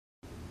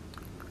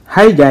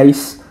Hi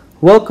guys!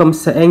 Welcome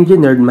sa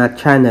Engineered Math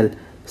Channel.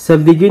 Sa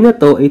video na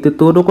to ay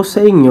tuturo ko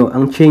sa inyo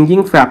ang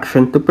changing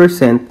fraction to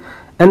percent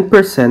and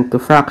percent to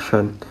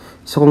fraction.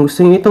 So kung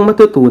gusto niyo itong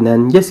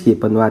matutunan, just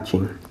keep on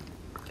watching.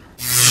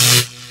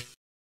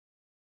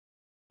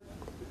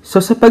 So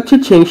sa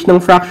pag-change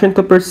ng fraction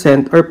to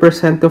percent or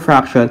percent to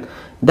fraction,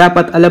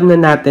 dapat alam na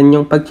natin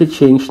yung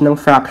pag-change ng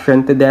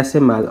fraction to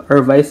decimal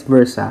or vice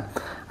versa,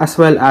 as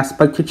well as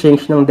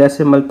pag-change ng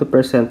decimal to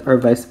percent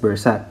or vice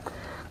versa.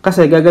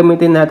 Kasi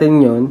gagamitin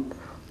natin yon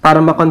para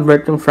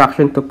ma-convert yung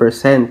fraction to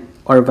percent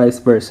or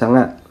vice versa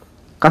nga.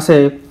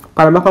 Kasi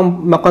para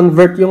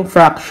ma-convert yung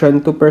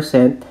fraction to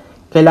percent,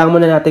 kailangan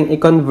muna natin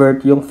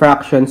i-convert yung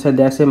fraction sa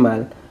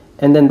decimal,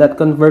 and then that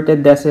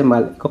converted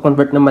decimal,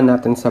 i-convert naman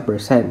natin sa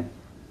percent.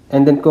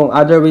 And then kung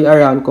other way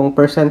around, kung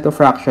percent to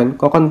fraction,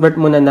 i-convert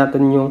muna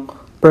natin yung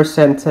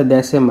percent sa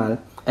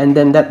decimal, and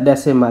then that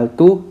decimal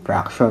to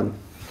fraction.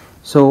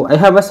 So I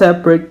have a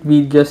separate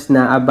videos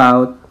na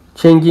about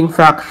changing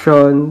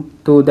fraction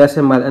to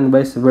decimal and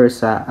vice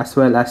versa, as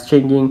well as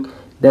changing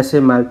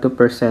decimal to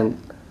percent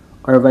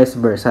or vice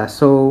versa.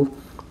 So,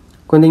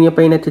 kung hindi nyo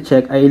pa yung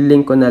nati-check, ay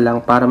link ko na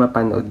lang para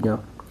mapanood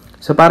nyo.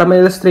 So, para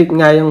ma-illustrate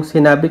nga yung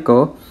sinabi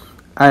ko,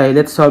 ay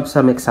let's solve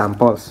some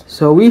examples.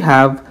 So, we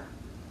have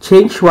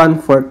change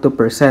 1/4 to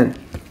percent.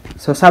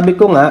 So, sabi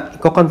ko nga,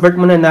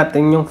 i-convert muna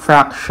natin yung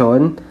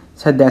fraction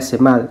sa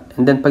decimal.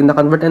 And then, pag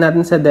na-convert na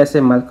natin sa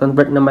decimal,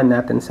 convert naman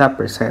natin sa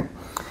percent.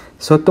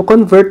 So, to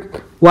convert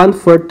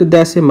 1/4 to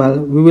decimal,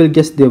 we will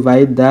just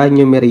divide the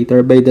numerator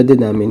by the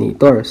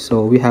denominator.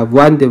 So, we have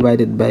 1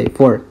 divided by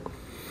 4.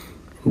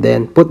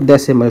 Then, put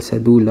decimal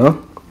sa dulo.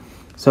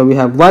 So, we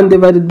have 1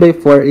 divided by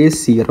 4 is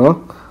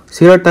 0.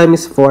 0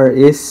 times 4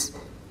 is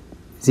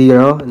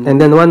 0. And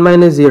then, 1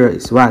 minus 0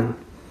 is 1.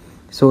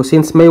 So,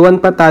 since may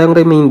 1 pa tayong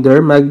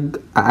remainder,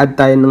 mag-add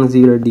tayo ng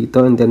 0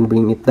 dito and then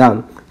bring it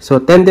down. So,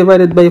 10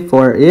 divided by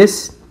 4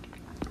 is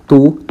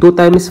 2. 2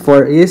 times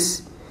 4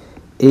 is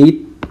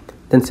 8.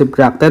 Then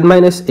subtract 10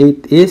 minus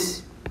 8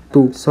 is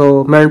 2.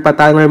 So, meron pa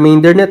tayong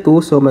remainder na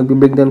 2. So,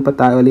 mag-bring down pa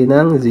tayo ulit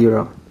ng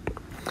 0.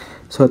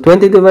 So,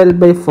 20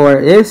 divided by 4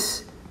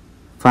 is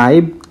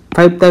 5.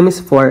 5 times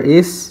 4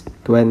 is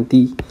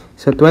 20.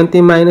 So,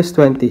 20 minus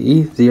 20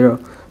 is 0.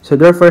 So,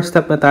 therefore,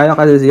 stop na tayo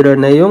kasi 0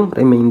 na yung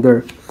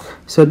remainder.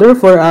 So,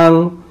 therefore,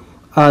 ang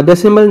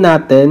decimal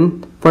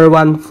natin for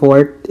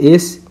 1/4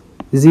 is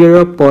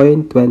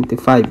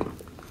 0.25.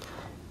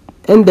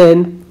 And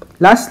then,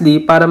 lastly,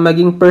 para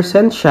maging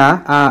percent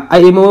siya,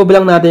 ay i-move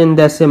lang natin yung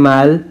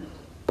decimal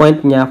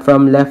point niya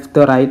from left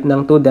to right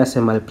ng 2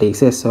 decimal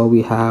places. So,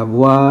 we have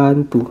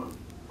 1, 2.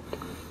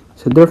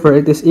 So, therefore,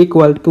 it is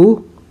equal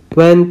to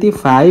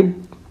 25%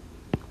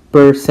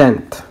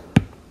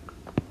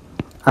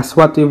 as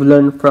what we've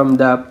learned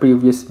from the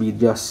previous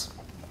videos.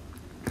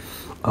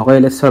 Okay,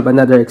 let's solve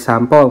another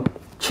example.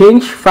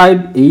 Change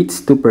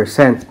 5/8 to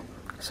percent.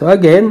 So,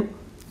 again,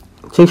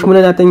 change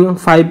muna natin yung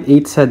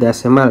 5/8 sa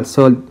decimal.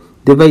 So,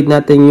 divide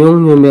natin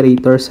yung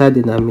numerator sa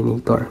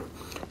denominator.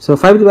 So,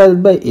 5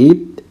 divided by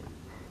 8,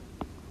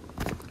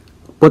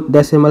 put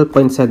decimal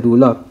point sa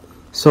dulo.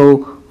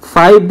 So,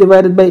 5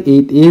 divided by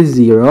 8 is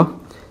 0.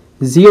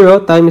 0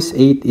 times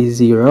 8 is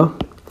 0.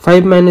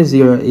 5 minus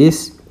 0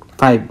 is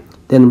 5.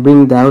 Then,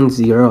 bring down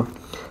 0.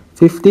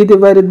 50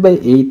 divided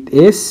by 8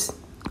 is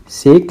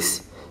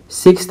 6.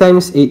 6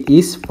 times 8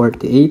 is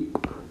 48.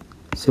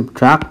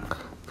 Subtract.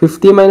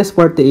 50 minus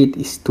 48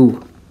 is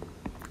 2.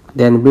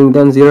 Then, bring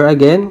down 0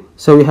 again.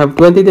 So, we have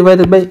 20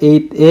 divided by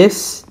 8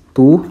 is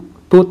 2.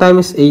 2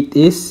 times 8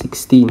 is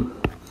 16.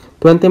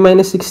 20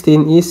 minus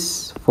 16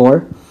 is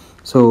 4.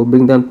 So,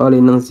 bring down pa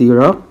ulit ng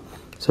 0.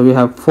 So, we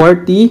have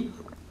 40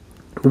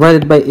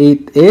 divided by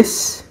 8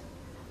 is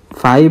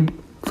 5.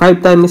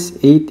 5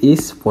 times 8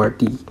 is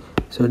 40.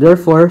 So,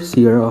 therefore,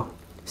 0.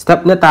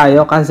 Stop na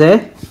tayo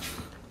kasi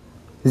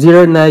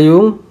 0 na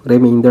yung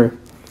remainder.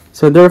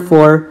 So,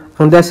 therefore,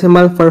 ang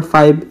decimal for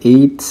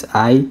 5/8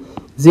 ay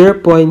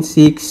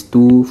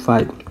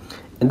 0.625.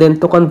 And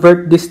then, to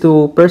convert this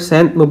to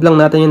percent, move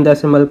lang natin yung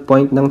decimal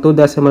point ng 2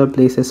 decimal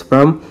places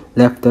from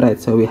left to right.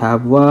 So, we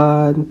have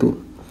 1, 2.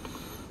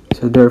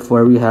 So,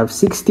 therefore, we have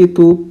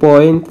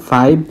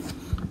 62.5.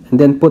 And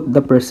then, put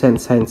the percent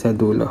sign sa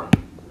dulo.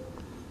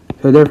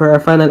 So, therefore,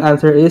 our final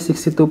answer is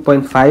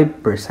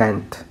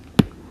 62.5%.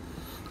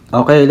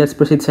 Okay, let's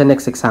proceed sa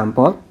next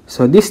example.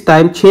 So, this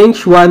time,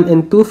 change 1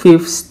 and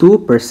 2/5 to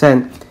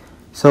percent.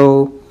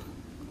 So,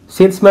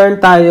 since meron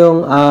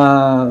tayong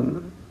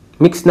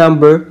mixed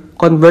number,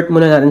 convert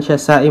muna natin siya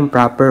sa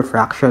improper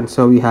fraction.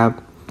 So, we have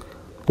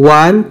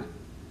 1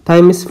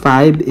 times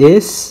 5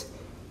 is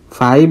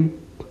 5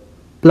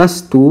 plus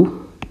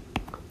 2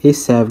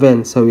 is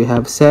 7. So, we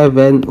have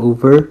 7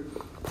 over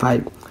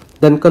 5.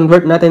 Then,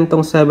 convert natin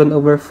itong 7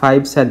 over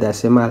 5 sa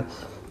decimal.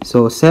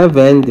 So,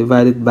 7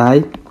 divided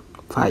by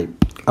 5.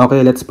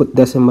 Okay, let's put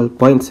decimal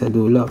point sa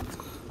dulo.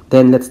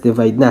 Then, let's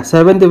divide na.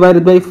 7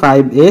 divided by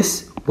 5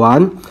 is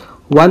 1.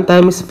 1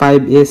 times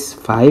 5 is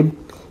 5.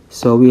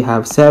 So, we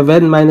have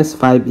 7 minus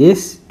 5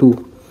 is 2.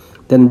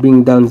 Then,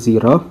 bring down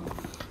 0.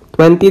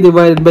 20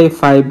 divided by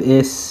 5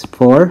 is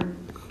 4.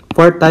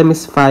 4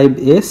 times 5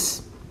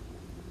 is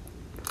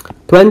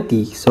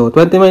 20. So,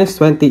 20 minus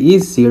 20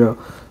 is 0.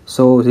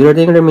 So, 0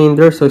 na yung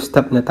remainder. So,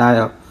 stop na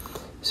tayo.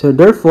 So,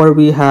 therefore,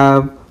 we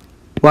have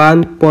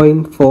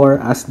 1.4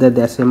 as the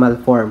decimal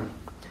form.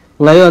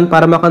 Ngayon,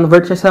 para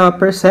ma-convert siya sa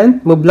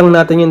percent, move lang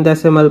natin yung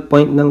decimal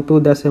point ng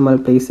 2 decimal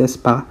places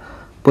pa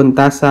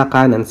punta sa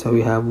kanan. So,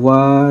 we have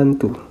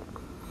 1,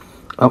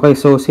 2. Okay,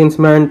 so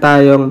since meron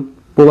tayong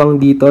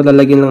puwang dito,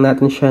 lalagyan lang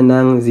natin siya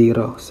ng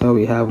 0. So,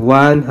 we have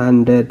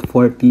 140.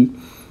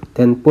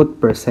 Then,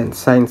 put percent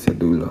sign sa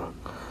dulo.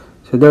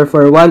 So,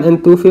 therefore, 1 and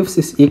 2/5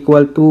 is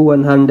equal to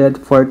 140%.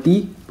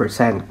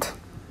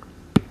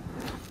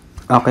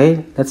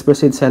 Okay, let's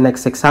proceed sa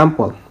next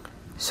example.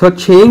 So,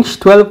 change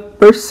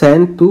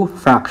 12% to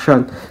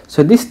fraction.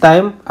 So, this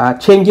time,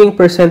 changing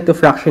percent to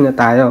fraction na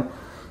tayo.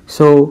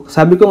 So,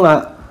 sabi ko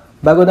nga,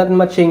 bago natin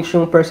ma-change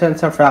yung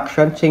percent sa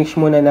fraction, change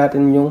muna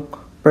natin yung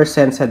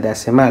percent sa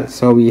decimal.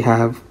 So, we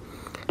have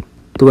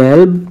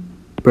 12%.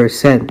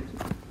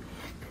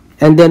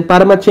 And then,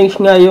 para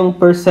ma-change nga yung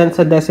percent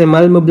sa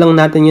decimal, move lang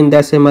natin yung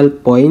decimal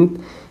point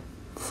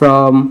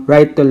from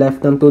right to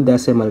left ng 2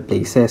 decimal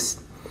places.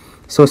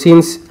 So,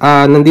 since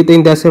nandito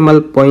yung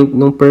decimal point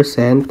ng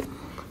percent,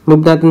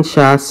 move natin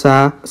siya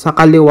sa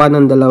kaliwa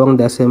ng dalawang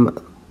decimal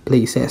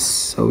places.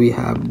 So, we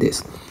have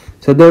this.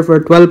 So,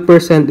 therefore,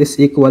 12% is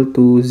equal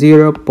to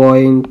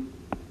 0.12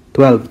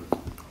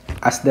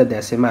 as the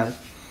decimal.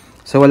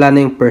 So, wala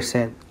na yung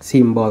percent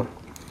symbol.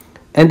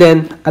 And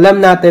then, alam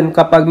natin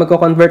kapag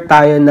magko-convert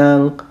tayo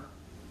ng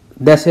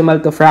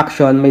decimal to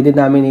fraction, may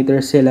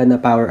denominator sila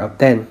na power of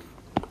 10.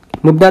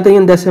 Move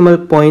natin yung decimal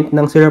point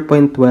ng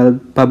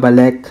 0.12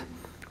 pabalik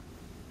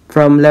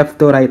from left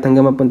to right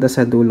hanggang mapunta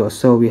sa dulo.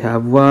 So, we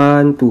have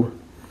 1, 2.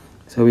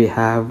 So, we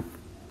have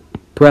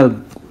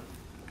 12.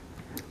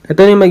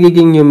 Ito yung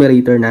magiging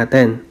numerator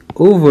natin.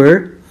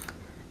 Over,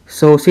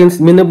 so since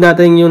minove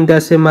natin yung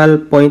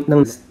decimal point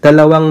ng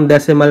dalawang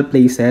decimal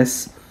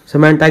places, so,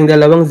 meron tayong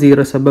dalawang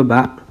 0 sa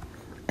baba.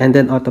 And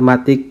then,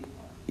 automatic,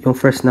 yung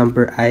first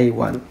number ay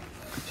 1.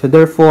 So,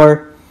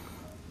 therefore,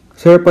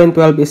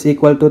 0.12 is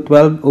equal to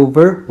 12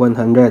 over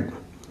 100.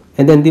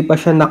 And then, di pa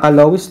siya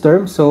naka-lowest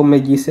term. So,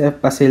 may GCF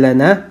pa sila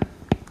na.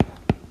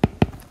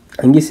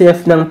 Ang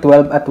GCF ng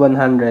 12 at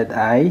 100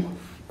 ay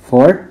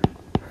 4.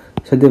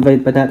 So,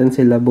 divide pa natin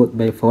sila both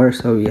by 4.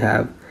 So, we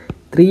have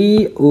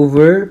 3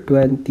 over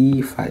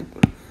 25.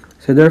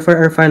 So, therefore,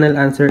 our final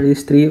answer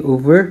is 3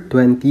 over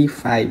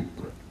 25.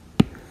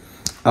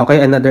 Okay,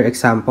 another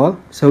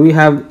example. So, we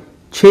have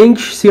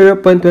change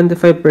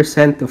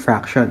 0.25% to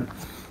fraction.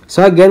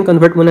 So, again,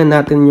 convert muna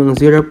natin yung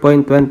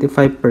 0.25%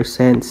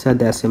 sa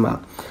decimal.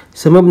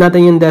 So, move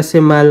natin yung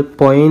decimal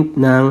point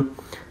ng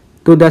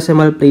 2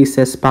 decimal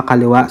places pa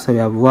kaliwa. So,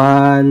 we have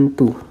 1,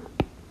 2.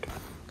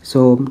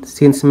 So,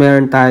 since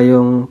meron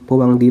tayong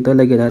puwang dito,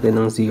 lagyan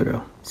natin ng 0.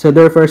 So,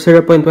 therefore,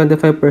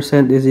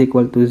 0.25% is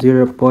equal to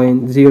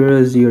 0.0025.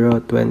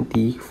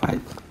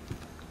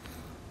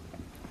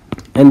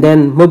 And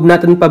then, move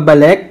natin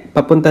pabalik.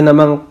 Papunta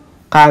namang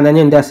kanan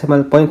yung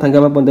decimal point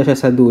hanggang mapunta siya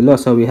sa dulo.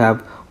 So, we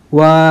have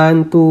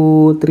 1,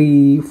 2,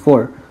 3,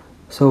 4.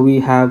 So,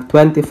 we have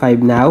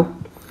 25 now.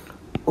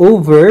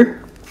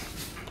 Over,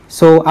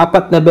 so,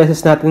 4 na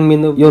beses natin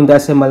minove yung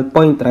decimal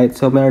point, right?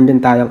 So, meron din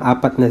tayong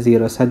 4 na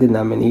 0 sa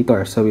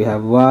denominator. So, we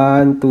have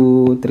 1,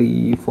 2,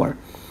 3, 4.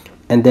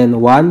 And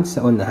then, 1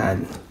 sa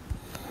unahan.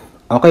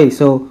 Okay,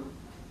 so,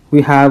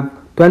 we have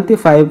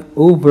 25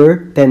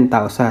 over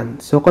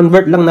 10,000. So,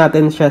 convert lang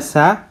natin siya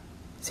sa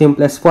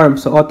simplest form.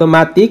 So,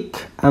 automatic,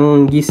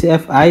 ang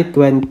GCF ay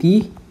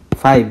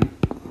 25.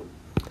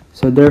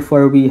 So,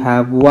 therefore, we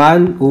have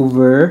 1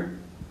 over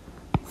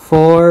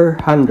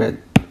 400.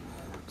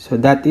 So,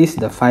 that is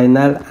the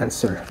final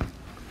answer.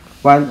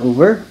 1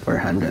 over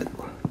 400.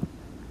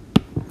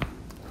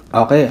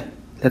 Okay,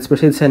 let's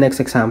proceed sa next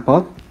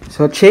example.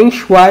 So,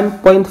 change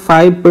 1.5%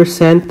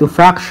 to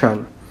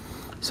fraction.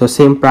 So,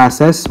 same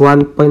process,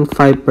 1.5%.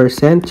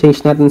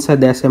 Change natin sa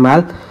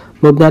decimal.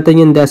 Move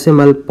natin yung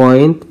decimal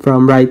point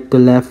from right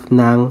to left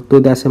ng 2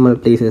 decimal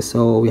places.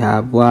 So, we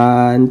have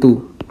 1,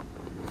 2.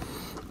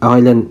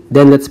 Okay,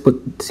 then let's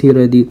put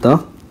 0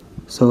 dito.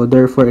 So,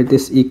 therefore, it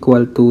is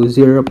equal to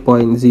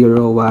 0.015.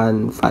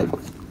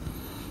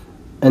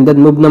 And then,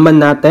 move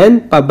naman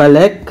natin,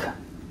 pabalik.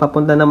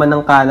 Papunta naman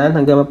ng kanan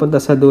hanggang mapunta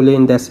sa dulo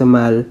yung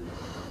decimal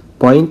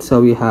point.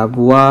 So, we have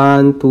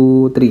 1,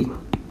 2, 3.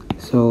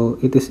 So,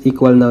 it is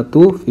equal now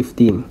to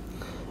 15.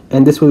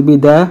 And this will be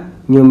the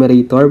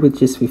numerator,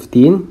 which is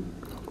 15.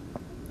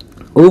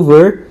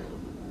 Over,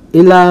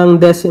 ilang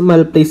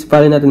decimal place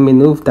pa rin natin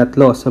minove? 3.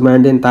 So,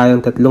 meron din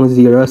tayong 3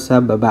 0 sa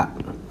baba.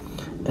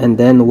 And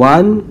then,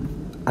 1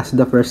 as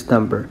the first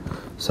number.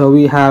 So,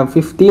 we have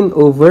 15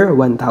 over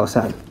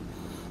 1,000.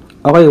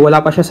 Okay, wala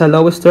pa siya sa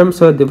lowest term.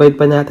 So, divide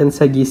pa natin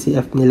sa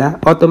GCF nila.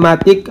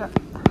 Automatic,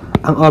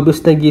 ang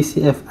obvious na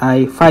GCF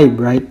ay 5,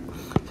 right?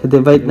 So,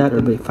 divide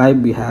natin by 5.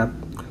 We have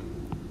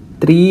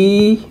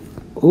 3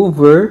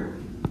 over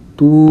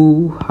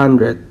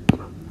 200.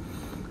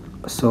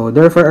 So,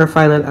 therefore, our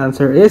final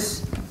answer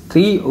is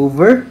 3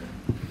 over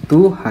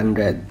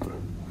 200.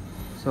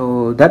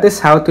 So that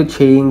is how to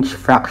change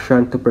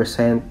fraction to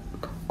percent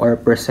or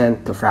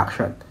percent to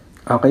fraction.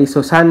 Okay,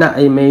 so sana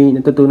ay may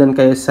natutunan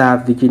kayo sa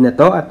video na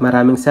to at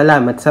maraming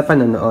salamat sa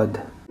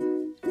panonood.